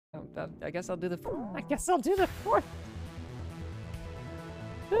I guess I'll do the. I guess I'll do the 4th.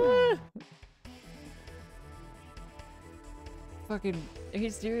 Fucking, are you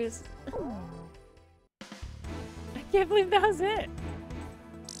serious? I can't believe that was it.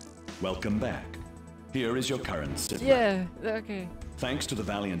 Welcome back. Here is your current sit rep. Yeah, okay. Thanks to the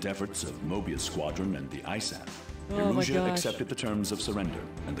valiant efforts of Mobius Squadron and the ISAF, Oh my Erusia gosh. accepted the terms of surrender,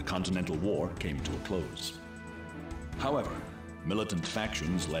 and the Continental War came to a close. However, militant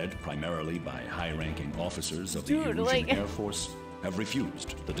factions led primarily by high-ranking officers of the Dude, Erusian like- Air Force have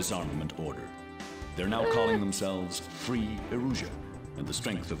refused the disarmament order. They're now calling themselves Free Erusia, and the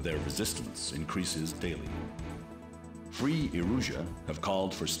strength of their resistance increases daily. Free Erusia have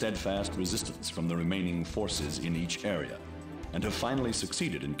called for steadfast resistance from the remaining forces in each area, and have finally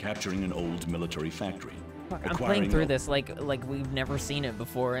succeeded in capturing an old military factory. Fuck, I'm acquiring playing through a- this like we've never seen it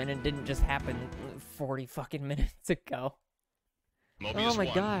before, and it didn't just happen 40 fucking minutes ago. Mobius Oh my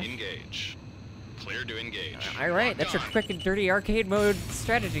 1, gosh. engage. Clear to engage. All right, that's your Locked on. quick and dirty arcade mode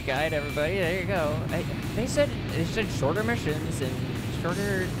strategy guide, everybody. There you go. They said shorter missions and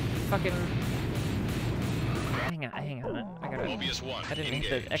shorter fucking. Hang on. I gotta. Mobius 1, I didn't engage.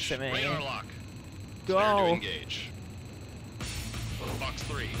 hit the XMA. Radar lock. Go. Clear to engage. Box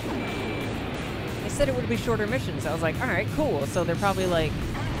 3. They said it would be shorter missions. I was like, all right, cool. So they're probably like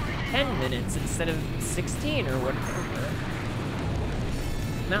 10 minutes instead of 16 or whatever.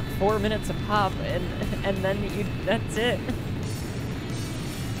 Not 4 minutes a pop, and then that's it.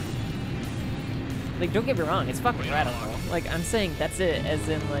 Like, don't get me wrong, it's fucking radical. Like, I'm saying that's it, as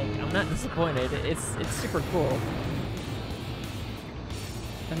in, like, I'm not disappointed. It's super cool.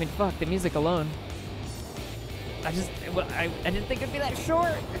 I mean, fuck, the music alone. I didn't think it'd be that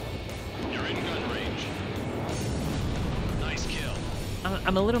short. You're in gun range. Nice kill.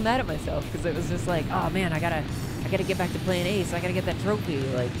 I'm a little mad at myself because it was just like, oh man, I gotta get back to playing Ace. I gotta get that trophy.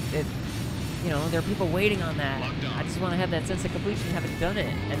 Like, it, you know, there are people waiting on that. Locked on. I just want to have that sense of completion. Haven't done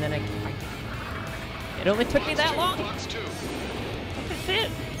it, and then it only took me that long. Box 2. That's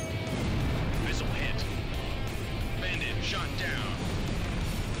it. Missile hit. Bandit shot down.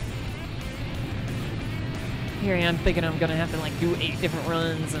 Here I am thinking I'm gonna have to like do 8 different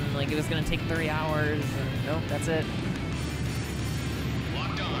runs, and like it was gonna take 3 hours. And nope, that's it.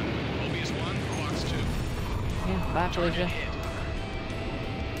 Locked on. Mobius 1, box 2. Yeah, bye, Felicia. Hit.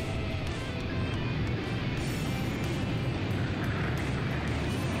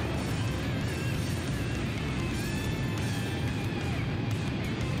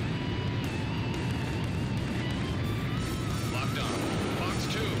 Locked on.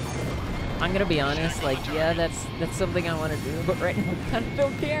 Box 2. I'm gonna be honest. Like, yeah, that's something I want to do, but right now I kind of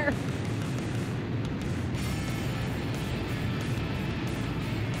don't care.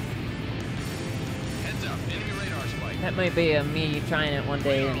 Heads up. Enemy radar spike. That might be me trying it one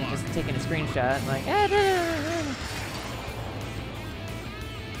day and just taking a screenshot, like, ah, da, da, da, da.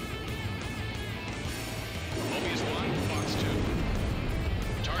 Mobius 1, box 2.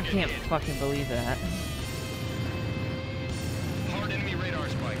 I Target can't hit. fucking believe that. Hard enemy radar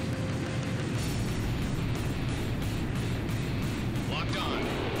spike. Locked on.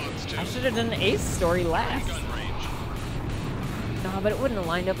 Box 2. I should have done the Ace story last. Gun range. No, but it wouldn't have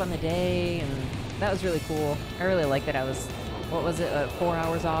lined up on the day, and that was really cool. I really liked that I was, what was it, 4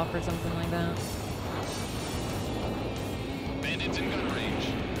 hours off or something like that? Bandits in gun range.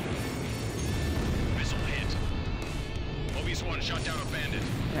 Missile hit. Mobius 1 shot down a bandit.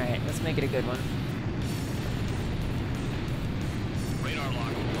 Alright, let's make it a good one. Radar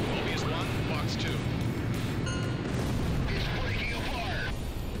lock. Mobius 1, box 2. It's breaking apart.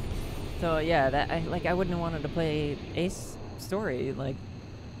 So yeah, I wouldn't have wanted to play Ace story, like,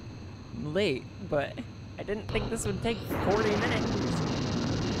 late, but I didn't think this would take 40 minutes.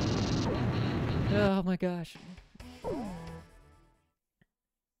 Oh my gosh.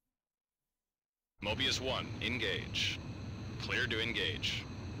 Mobius 1, engage. Clear to engage.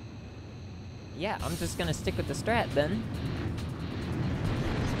 Yeah, I'm just gonna stick with the strat then.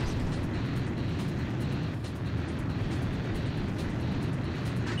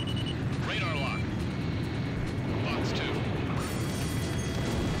 Radar lock. Box 2.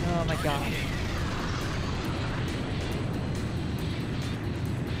 Oh my god. Hit.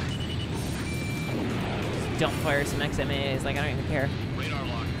 Don't fire some XMAs, like I don't even care. Radar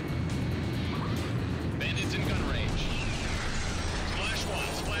lock. Bandits in gun range. Splash 1,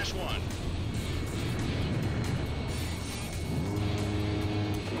 splash 1.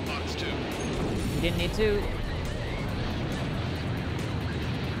 Box 2. You didn't need to.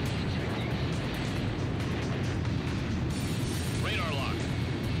 Radar lock.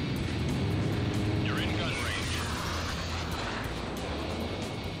 You're in gun range.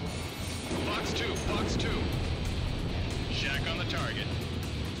 Fox 2, Fox 2. Shack on the target.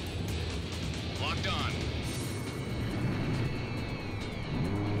 Locked on.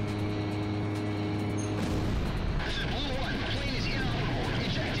 This is Blue 1. Plane is inoperable.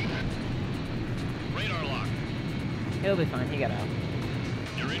 Ejecting. Radar lock. He'll be fine. He got out.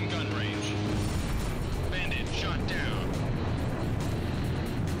 You're in gun range. Bandit shot down.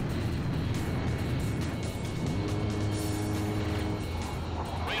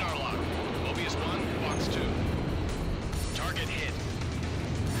 Radar lock. Mobius 1, Fox 2. Target hit.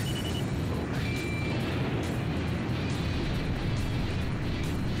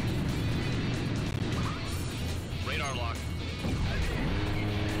 Radar lock.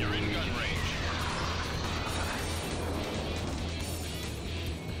 You're in gun range.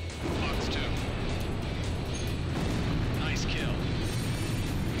 Fox 2. Nice kill.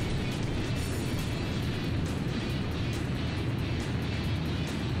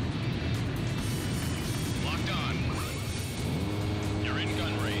 Locked on. You're in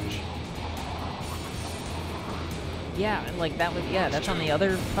gun range. Yeah, like that was, yeah, that's on the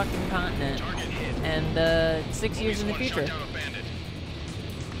other fucking continent. Target hit. And 6 years in the Mobius 1 future. shot down a bandit.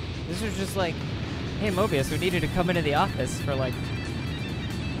 This was just like, hey Mobius, we needed to come into the office for like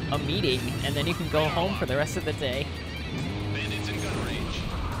a meeting, and then you can go home for the rest of the day. Bandits in gun range.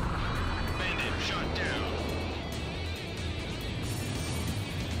 Bandit shot down.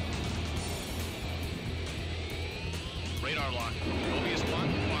 Radar lock. Mobius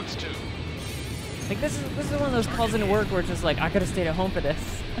 1, Fox 2. Like this is one of those calls into work where it's just like, I could have stayed at home for this.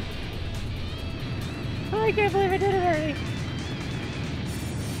 Oh, I can't believe I did it already.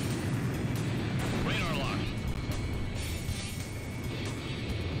 Radar lock.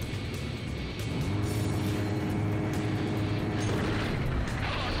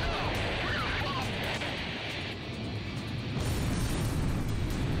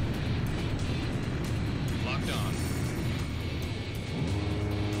 Locked on.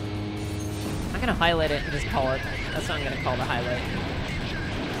 I'm gonna highlight it and just call it. That's what I'm gonna call the highlight.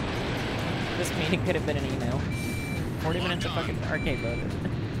 This meeting could have been an email. 40 minutes of fucking arcade mode.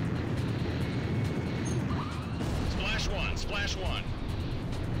 Splash 1, Splash 1.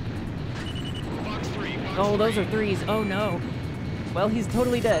 Fox 3, Fox Oh, those 3. are threes. Oh no. Well, he's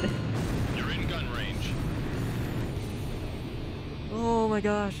totally dead. You're in gun range. Oh my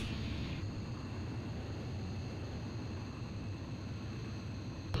gosh.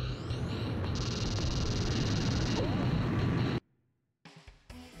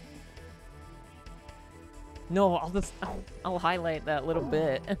 No, I'll highlight that little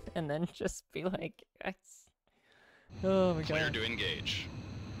bit and then just be like, oh my Clear god. to engage.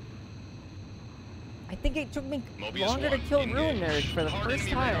 I think it took me Mobius longer to 1, kill Ruin Nerd engage. for the Hard first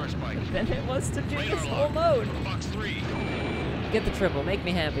enemy radar time spike. than it was to do Radar this whole lock. mode. Fox 3. Get the triple, make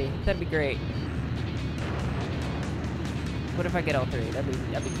me happy. That'd be great. What if I get all three? That'd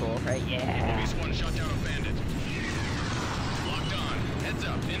be cool, right? Yeah. Mobius 1 shot down a bandit. Locked on. Heads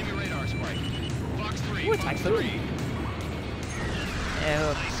up. Enemy radar spike. Fox 3. Ooh, Fox Typhoon. 3.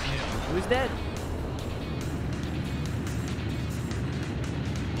 Oh, Nice kill. who's dead?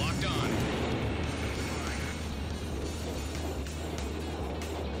 Locked on.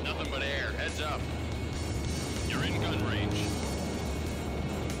 Nothing but air. Heads up. You're in gun range.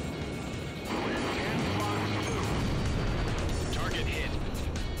 Target hit.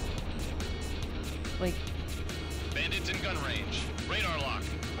 Like, Bandits in gun range. Radar lock.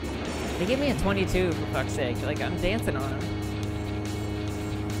 they gave me a 22 for fuck's sake. Like, I'm dancing on them.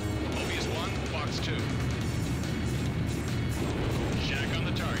 Mobius 1, Fox 2. Shack on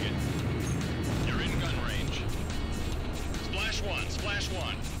the target. You're in gun range. Splash 1, Splash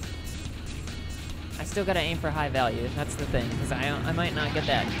 1. I still gotta aim for high value. That's the thing, because I might not get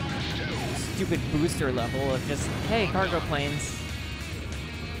that stupid booster level of just, hey, cargo planes.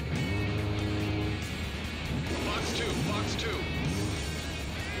 Fox 2, Fox 2.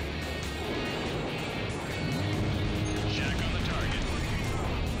 Shack on the target.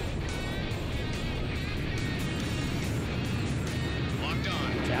 Locked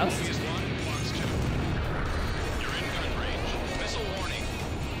on. Joust. Mobius 1, Fox 2. You're in gun range. Missile warning.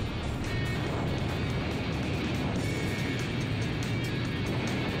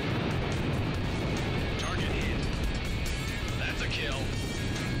 Target hit. That's a kill.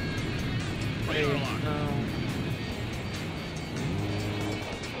 Radar lock. No.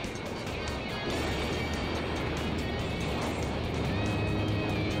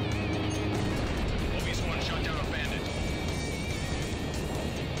 Mobius 1 shot down a bandit.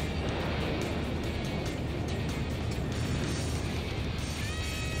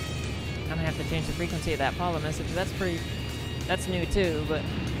 I'm gonna have to change the frequency of that follow message. That's new too, but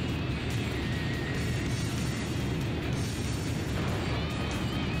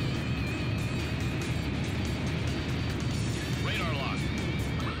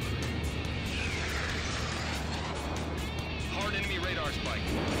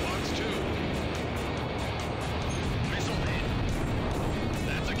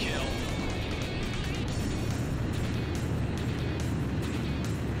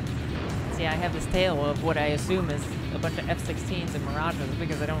I have this tail of what I assume is a bunch of F-16s and Mirages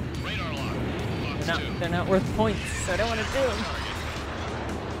because I don't. Radar lock. Fox 2. They're not worth points, so I don't want to do them.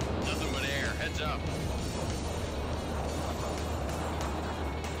 Target. Nothing but air. Heads up.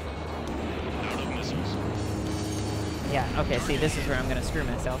 Out of missiles. Yeah. Okay. See, this is where I'm gonna screw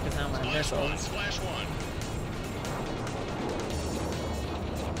myself because now I'm on missiles, Splash 1.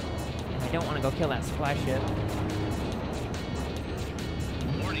 and I don't want to go kill that supply ship.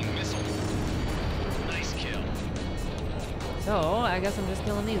 Warning missile. Nice kill. So I guess I'm just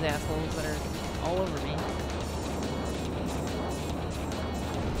killing these assholes that are all over me.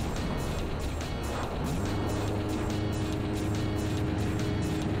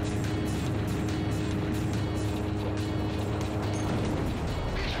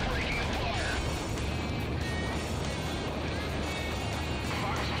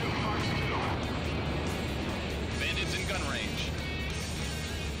 Bandits in gun range.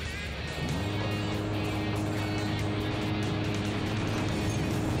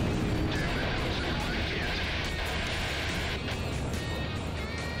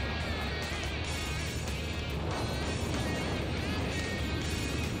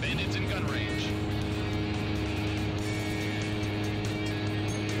 Bandits in gun range.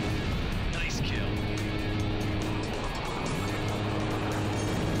 Nice kill.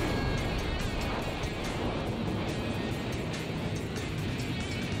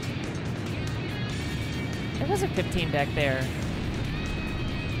 There was a 15 back there.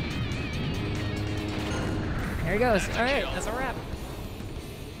 There he goes. All right, that's a wrap.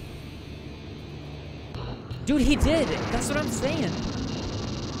 Dude, he did. That's what I'm saying.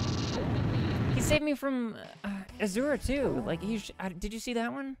 He saved me from Azura too. Like did you see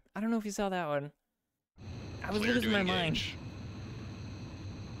that one? I don't know if you saw that one. I was Clear losing to my mind. engage.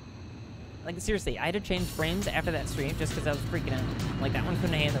 Like seriously, I had to change frames after that stream just because I was freaking out. Like that one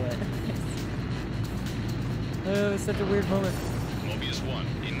couldn't handle it. Oh, it was such a weird moment. Mobius 1,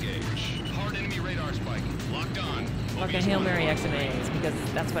 engage. Hard enemy radar spike. Locked on. Fucking Mobius Hail 1, Mary locked on. XMAs because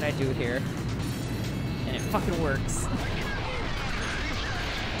that's what I do here. And it fucking works.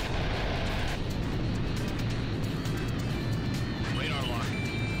 Radar lock.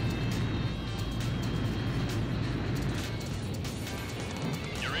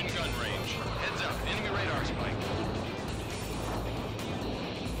 You're in gun range. Heads up. Enemy radar spike.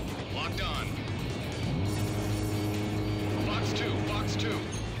 Locked on. Fox 2, Fox 2.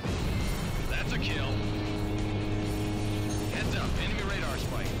 That's a kill. Heads up. Enemy radar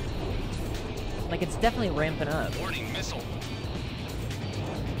spike. Like it's definitely ramping up. Warning missile.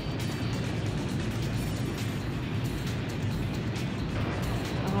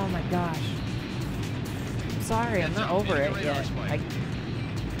 Oh my gosh. I'm sorry, I'm not over it yet.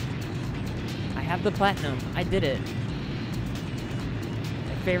 I have the platinum. I did it.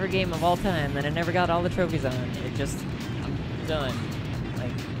 My favorite game of all time that I never got all the trophies on. It just, I'm done.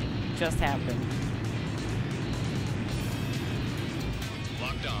 Like, it just happened.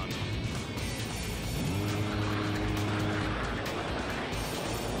 Locked on.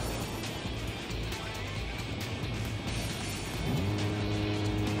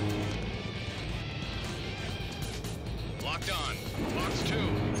 Locked on. Fox 2.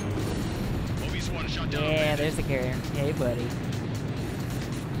 Mobius 1 shot down. Yeah, bandit. there's the carrier. Hey, buddy.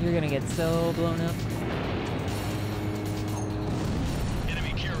 You're gonna get so blown up.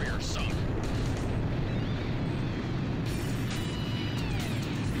 Enemy carrier sunk.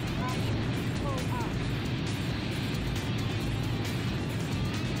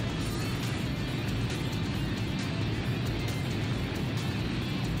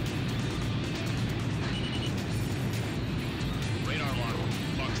 Radar lock.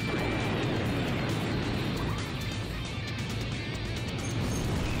 Fox 3.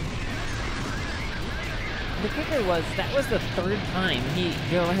 The kicker was, that was the third time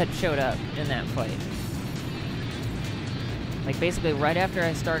Joe had showed up in that fight. Like, basically, right after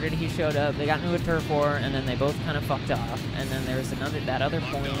I started, he showed up, they got into a turf war, and then they both kind of fucked off. And then there was that other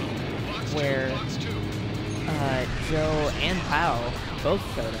Locked point on. Fox 2, where Fox 2. Joe and Powell both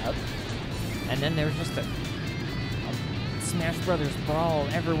showed up. And then there was just a Smash Brothers brawl,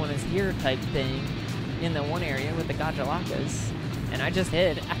 everyone is here type thing in the one area with the Gajalakas. And I just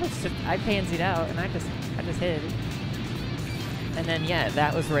hid. I pansied out, and I just hid. And then, yeah,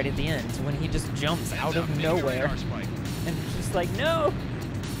 that was right at the end, when he just jumps out of Enemy nowhere. radar spike. And it's just like, no!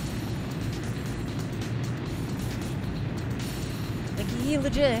 Like, he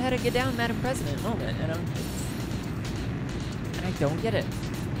legit had a get down Madam President moment, and I don't get it.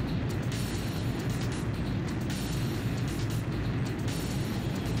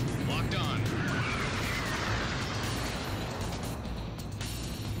 Locked on.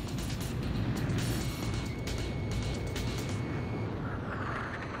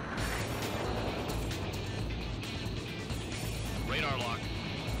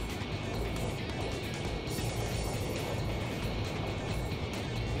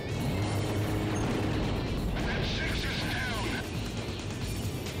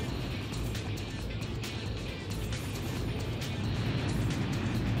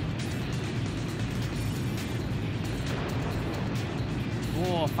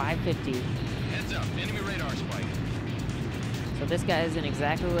 550. Heads up, enemy radar spike. So this guy is in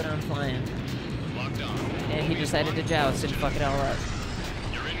exactly what I'm flying. Locked on. And he decided to joust and fuck it all up.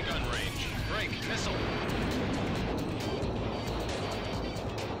 You're in gun range. Break, missile.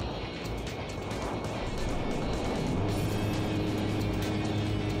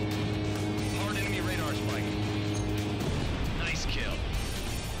 Hard enemy radar spike. Nice kill.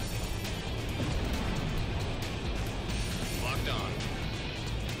 Locked on.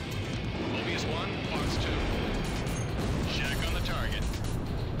 Mobius 1, Fox 2. Shack on the target.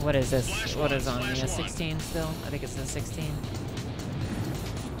 What is this? Flash What one, is on me? flash A one. 16 still? I think it's a 16.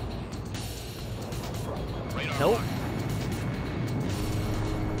 Radar Nope. locked.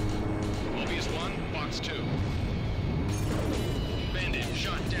 Mobius 1, Fox 2. Bandit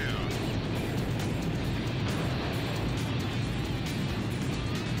shot down.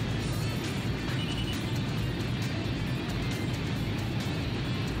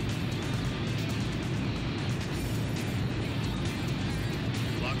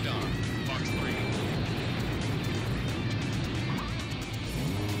 Locked on. Fox 3.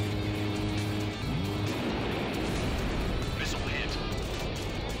 Missile hit.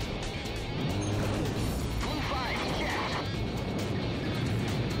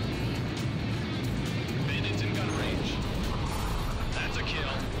 Bandits in gun range. That's a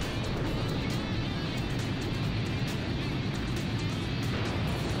kill.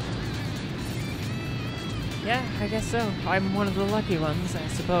 Yeah, I guess so. I'm one of the lucky ones, I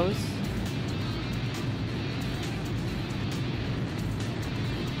suppose.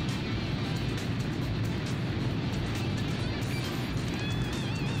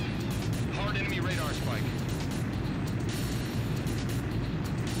 Hard enemy radar spike.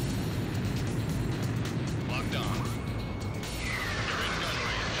 Locked on. You're in gun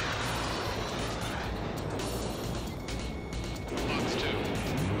range. Fox 2.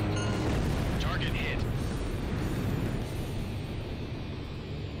 Target hit.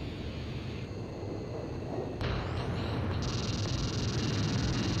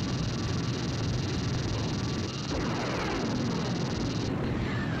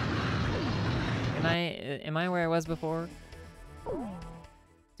 Am I where I was before?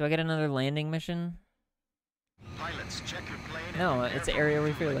 Do I get another landing mission? Pilots, check your plane. No, it's area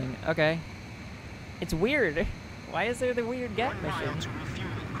refueling. Okay. It's weird. Why is there the weird gap mission?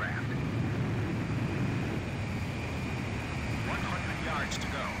 refueling craft. 100 yards to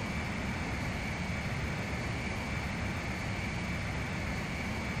go.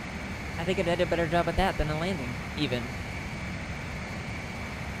 I think it did a better job at that than a landing, even.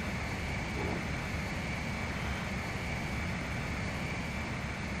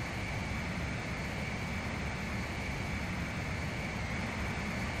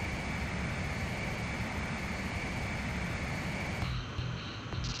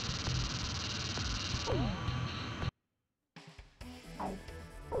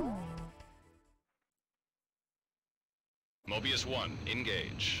 Mobius 1,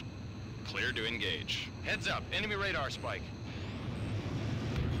 engage. Clear to engage. Heads up, enemy radar spike.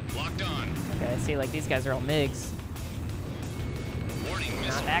 Locked on. Okay, I see, like, these guys are all MiGs. Warning Not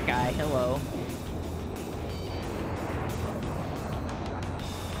missile. that guy, hello.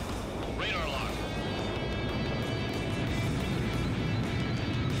 Radar lock.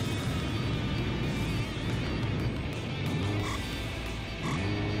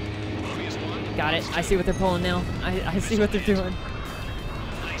 Mobius 1. Got it, I see what they're pulling now. I see what they're doing.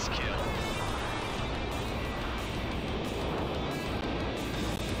 Nice kill.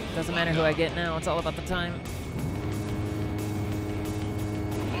 Doesn't matter who I get now, it's all about the time.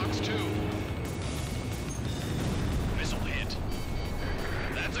 Fox 2. Missile hit.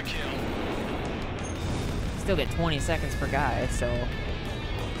 That's a kill. Still get 20 seconds per guy, so...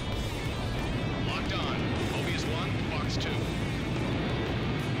 Locked on. Mobius 1, Fox 2.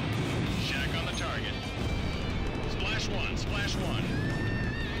 Shack on the target. Splash 1, splash 1.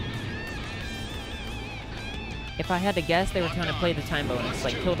 If I had to guess, they were trying to play the time bonus.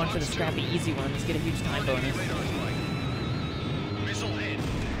 Like, kill a bunch of the scrappy, easy ones, get a huge time bonus. Radar spike. Missile hit.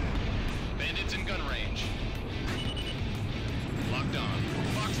 Bandits in gun range. Locked on.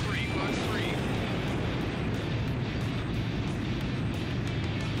 Fox 3, Fox 3.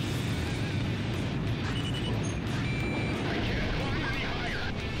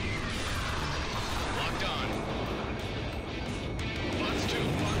 Locked on. Fox 2,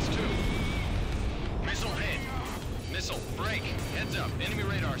 Fox 2. Missile hit. Missile, break. Heads up, enemy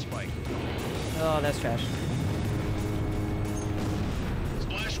radar spike. Oh, that's trash.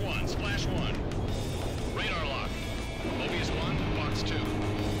 Splash 1, splash 1. Radar lock. Mobius 1, Fox 2.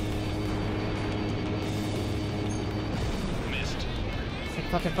 Missed. It's like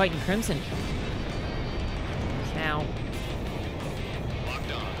fucking fighting Crimson. Ow.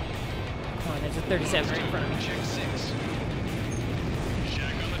 Locked on. Come on, there's a 37 right in front of me. Check 6.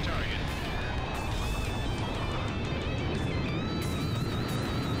 Shack on the target.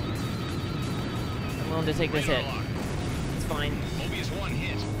 I'm willing to take this hit. Radar lock. It's fine. Mobius 1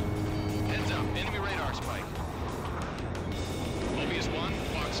 hit. Heads up, enemy radar spike. Mobius 1,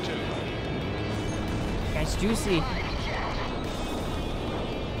 Fox 2. Guy's juicy.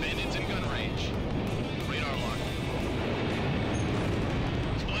 Bandits in gun range. Radar lock.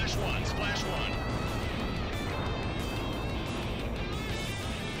 Splash 1, splash 1.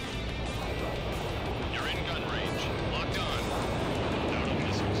 You're in gun range. Locked on. Out of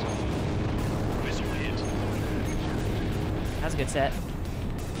missiles. Missile hit. That was a good set.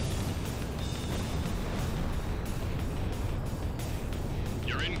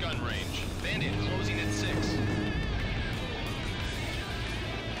 You're in gun range. Bandit closing at 6.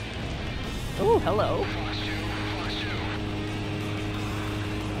 Oh, hello. Fox 2, Fox 2.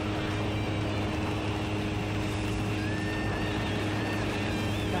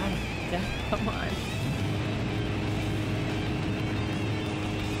 God, come on.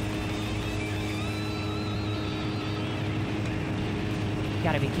 You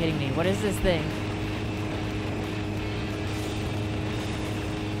gotta be kidding me. What is this thing?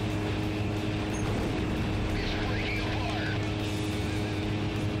 It's breaking apart.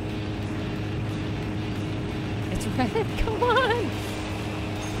 It's red. Come on.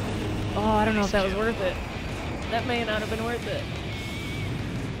 Oh, I don't know if that was worth it. That may not have been worth it.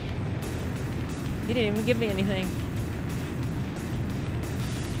 He didn't even give me anything.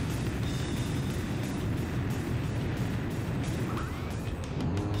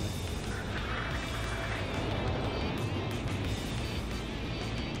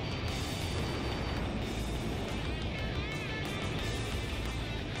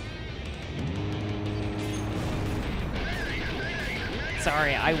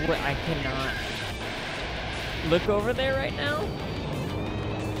 Sorry, I cannot look over there right now.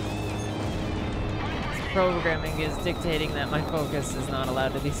 Programming is dictating that my focus is not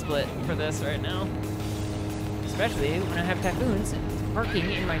allowed to be split for this right now. Especially when I have typhoons barking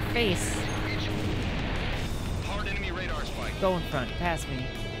in my face. Hard enemy radar spike. Go in front, pass me.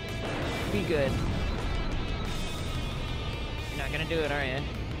 Be good. You're not gonna do it, are you?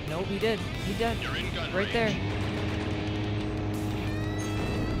 Nope, he did. He did. You're in gun Right range. there.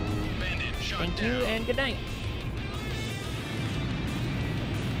 Bandit shot Thank down. you and good night.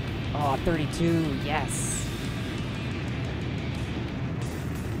 Oh, 32, yes.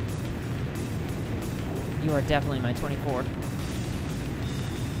 You are definitely my 24.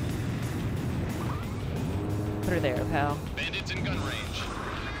 Put her there, pal. Bandits in gun range.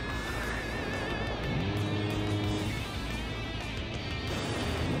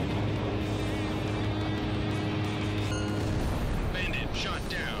 Bandit shot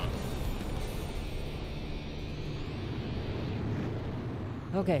down.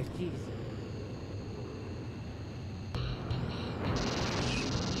 Okay, jeez.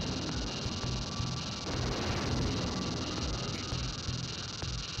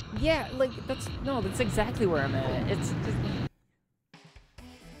 Yeah, like, that's exactly where I'm at. It's just...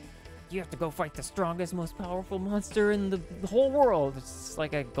 You have to go fight the strongest, most powerful monster in the whole world. It's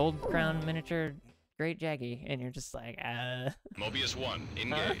like a gold crown miniature Great Jaggy, and you're just like, Mobius 1,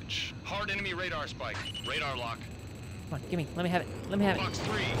 engage. Hard enemy radar spike. Radar lock. Come on, gimme, let me have it, let me have it. Fox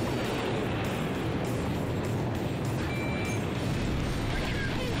 3.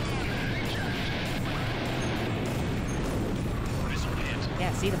 Missile hit.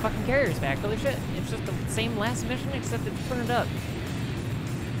 Yeah, see, the fucking carrier's back. Holy shit. It's just the same last mission, except it's burned up.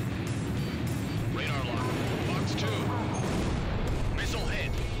 Radar lock. Fox 2. Missile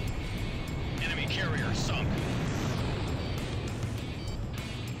hit. Enemy carrier sunk.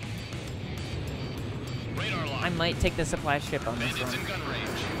 Radar lock. I might take the supply ship on this Bandits one. in gun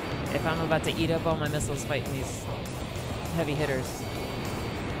range. If I'm about to eat up all my missiles fighting these heavy hitters.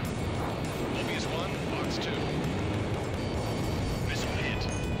 Mobius 1, Fox 2. Missile hit.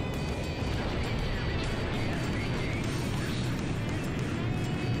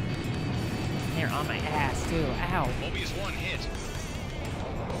 They're on my ass, too. Ow. Mobius 1 hit.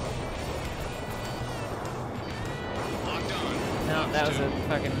 Locked on. No, Fox that was 2. a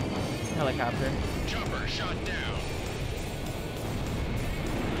fucking helicopter. Chopper shot down.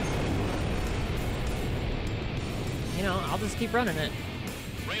 You know, I'll just keep running it.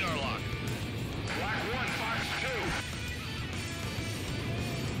 Radar lock. Black 1, Fox 2.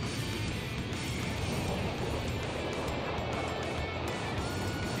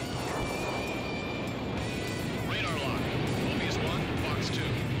 Radar lock. Mobius 1, Fox 2.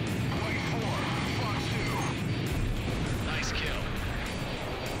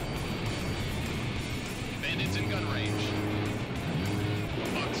 Bandits in gun range.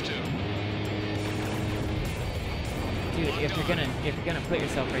 Fox 2. Dude, if you're gonna put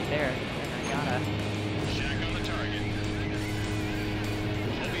yourself right there, then I gotta. Shack on the target.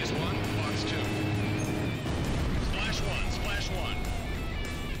 Mobius 1, Fox 2. Splash 1, Splash 1.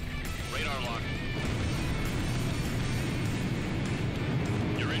 Radar lock.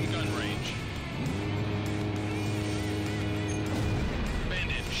 You're in gun range.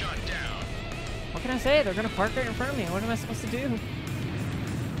 Bandit shot down. What can I say? They're gonna park right in front of me. What am I supposed to do?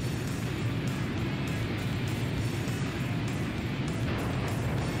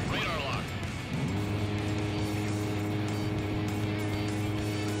 Radar lock.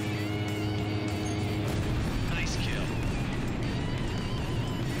 Nice kill.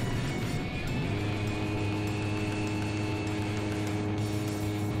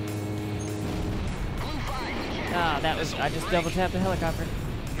 Ah, that was. I just double tapped the helicopter.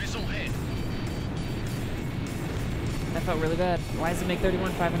 Missile hit. That felt really bad. Why does it make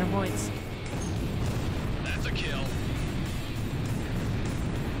 31 500 points? That's a kill.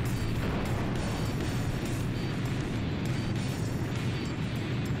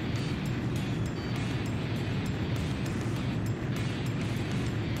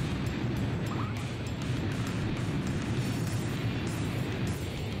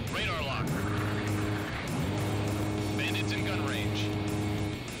 Radar lock. Bandits in gun range.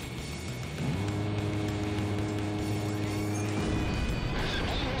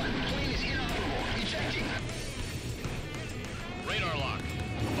 Plane is inoperable. Ejecting. Radar lock.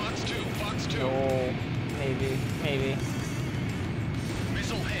 Fox 2, Fox 2. Oh, maybe.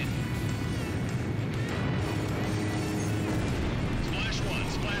 Missile hit. Splash 1,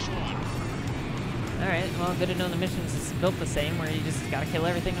 Splash 1. Alright, well, good to know the missions is built the same, where you just gotta kill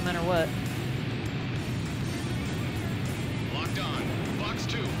everything no matter what. Locked on. Fox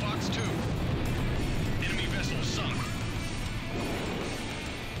 2, Fox 2. Enemy vessel sunk.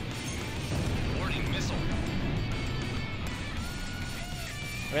 Boarding missile.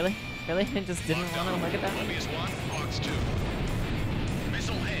 Really? Really? I just didn't Locked want to on. look at that? Mobius 1, Fox 2.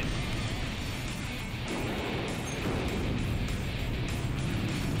 Missile hit.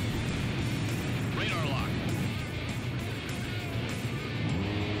 Radar lock.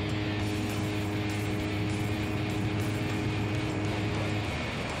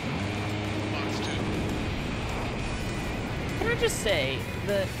 Fox 2. Can I just say,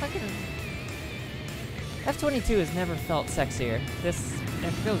 the fucking F-22 has never felt sexier. It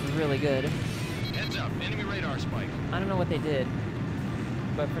feels really good. Heads up, enemy radar spike. I don't know what they did,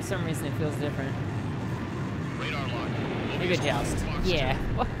 but for some reason it feels different. Radar lock. Maybe a Mobius 1, joust. Fox 2. Yeah.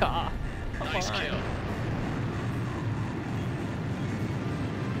 Fuck off. Come Nice on. kill.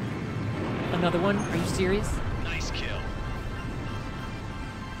 Another one? Are you serious? Nice kill.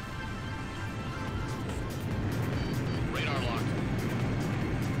 Radar lock.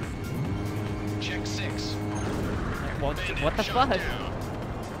 Check 6. Well, Bandit what the shot fuck? down.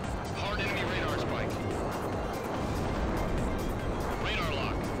 Hard enemy radar spike. Radar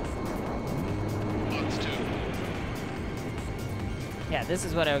lock. Fox 2. Yeah, this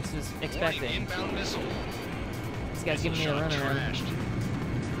is what I was Warning, expecting. inbound missile. This guy's giving me a Shot runaround. trashed.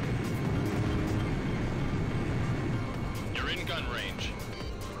 You're in gun range.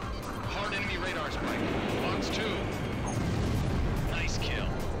 Hard enemy radar spike. Fox 2. Nice kill.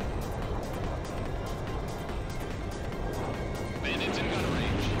 Bandits in gun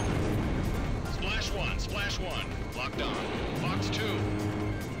range. Splash 1, Splash 1. Locked on. Fox 2.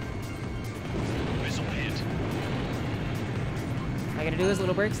 Missile hit. I gotta do his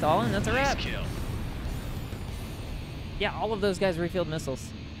little break stall, and that's a Nice wrap. kill. Yeah, all of those guys refilled missiles.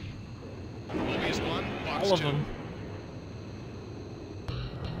 Mobius 1, Fox 2. All of them.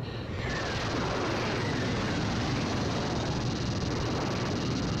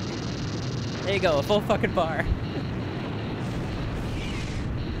 There you go, a full fucking bar.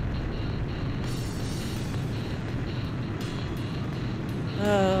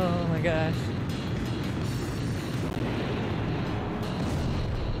 Oh my gosh.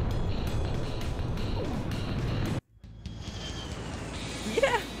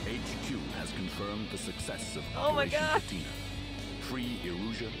 Yeah! HQ has confirmed the success of Oh my Operation God. Katina. Free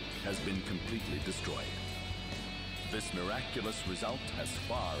Erusia has been completely destroyed. This miraculous result has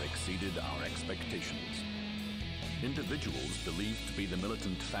far exceeded our expectations. Individuals believed to be the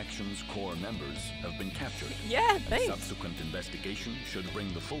militant faction's core members have been captured. Yeah, and thanks. subsequent investigation should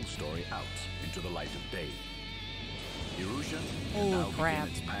bring the full story out into the light of day. Erusia Oh, can now crap.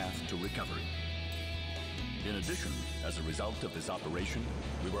 begin its path to recovery. In addition, as a result of this operation,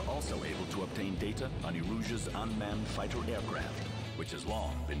 we were also able to obtain data on Erusia's unmanned fighter aircraft, which has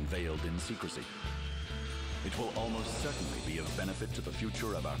long been veiled in secrecy. It will almost certainly be of benefit to the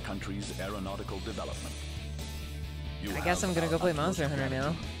future of our country's aeronautical development. You I guess have I'm gonna our go play utmost Monster Hunter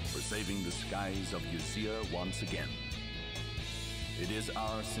now. gratitude for saving the skies of Yuzia once again. It is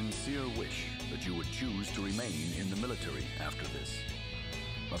our sincere wish that you would choose to remain in the military after this.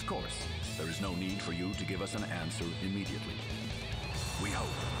 Of course, there is no need for you to give us an answer immediately. We hope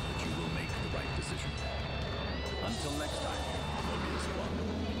that you will make the right decision. Until next time, Mobius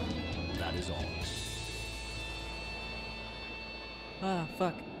 1. That is all. Ah,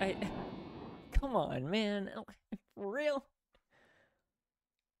 fuck. Come on, man. For real?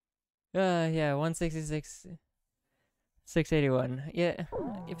 Yeah, 166... 681. Yeah,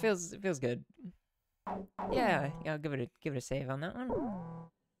 it feels good. Yeah, I'll give it a save on that one.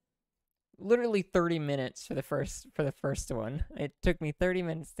 Literally 30 minutes for the first one. It took me 30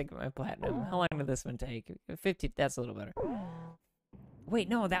 minutes to get my platinum. How long did this one take? 50. That's a little better. Wait,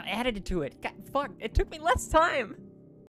 no, that added to it. God, fuck, it took me less time.